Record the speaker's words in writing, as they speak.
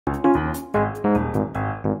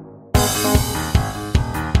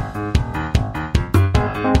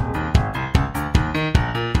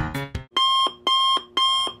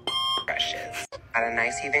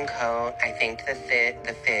nice even coat. I thanked the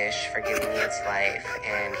fish for giving me its life,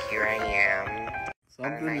 and here I am.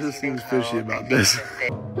 Something just seems fishy about this.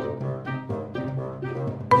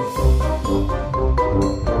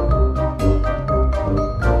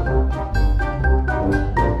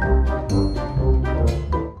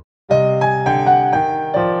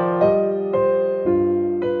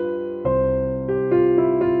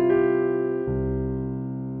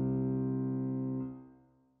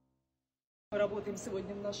 Мы работаем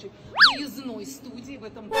сегодня в нашей выездной студии, в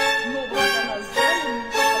этом новом для нас зале.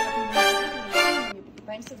 Мы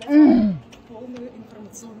попытаемся дать полную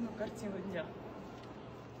информационную картину дня.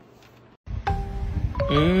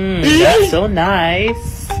 That's so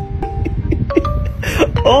nice.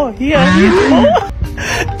 Oh, yeah,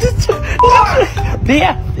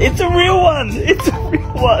 yeah, it's a real one. It's a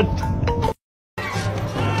real one.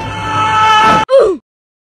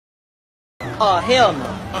 Oh, hell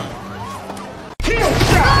no. It's a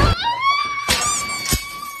prank!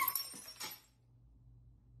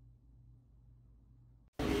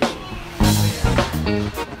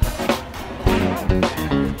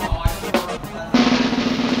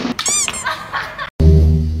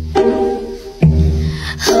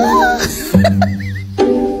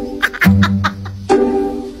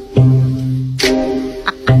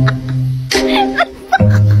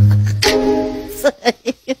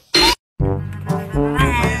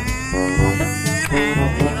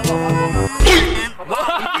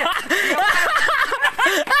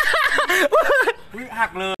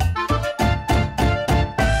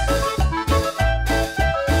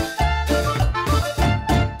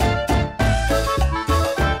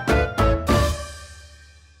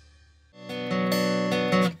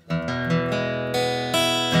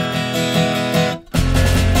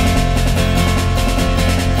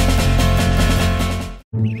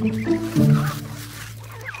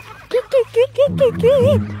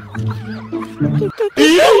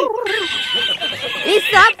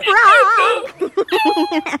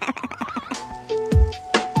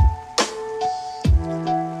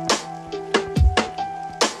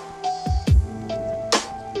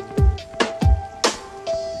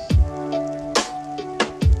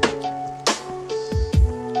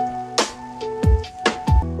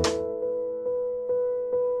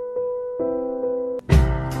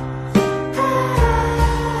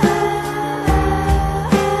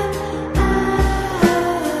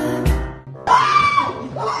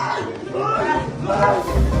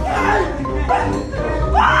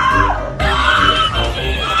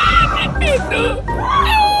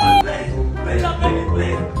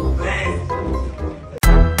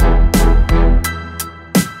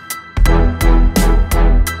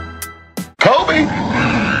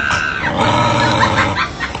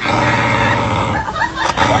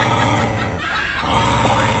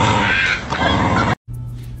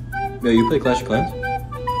 Yo, you play Clash of Clans?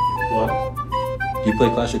 What? You play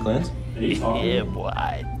Clash of Clans? Yeah, boy.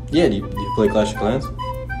 Yeah, do you play Clash of Clans?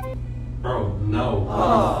 Bro, no.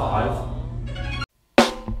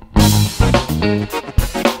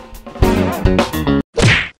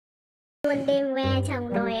 Mình đêm qua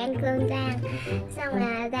chồng đòi ăn cơm rang, xong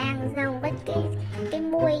là rang xong bắt cái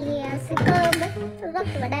muôi sữa cơm ấy gấp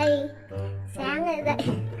vào đây. Sáng rồi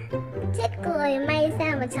dậy chết cười, may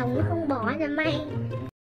sao mà chồng nó không bỏ ra may.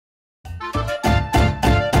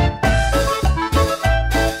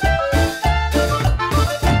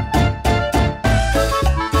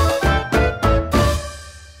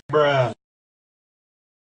 Bruh.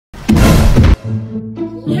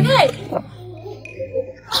 Okay.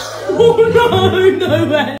 Oh no, no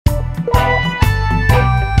way.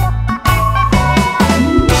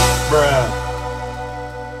 Bruh.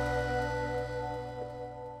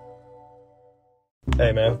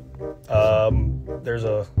 Hey man, there's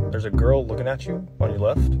a girl looking at you on your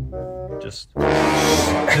left. Just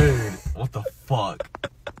Dude, what the fuck?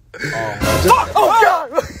 oh god!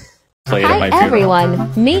 Play it at my funeral.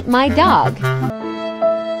 Everyone, meet my dog.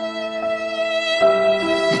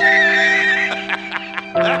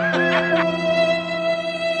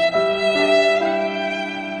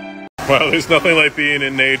 Wow, there's nothing like being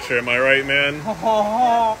in nature, am I right, man?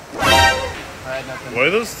 What are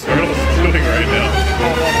those turtles doing right now?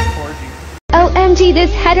 OMG,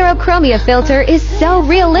 this heterochromia filter is so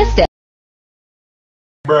realistic.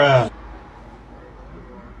 Bruh.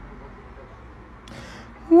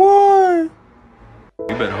 What?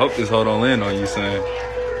 You better hope this hoe don't land on you, son.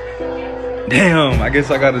 Damn, I guess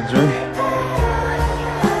I got a drink.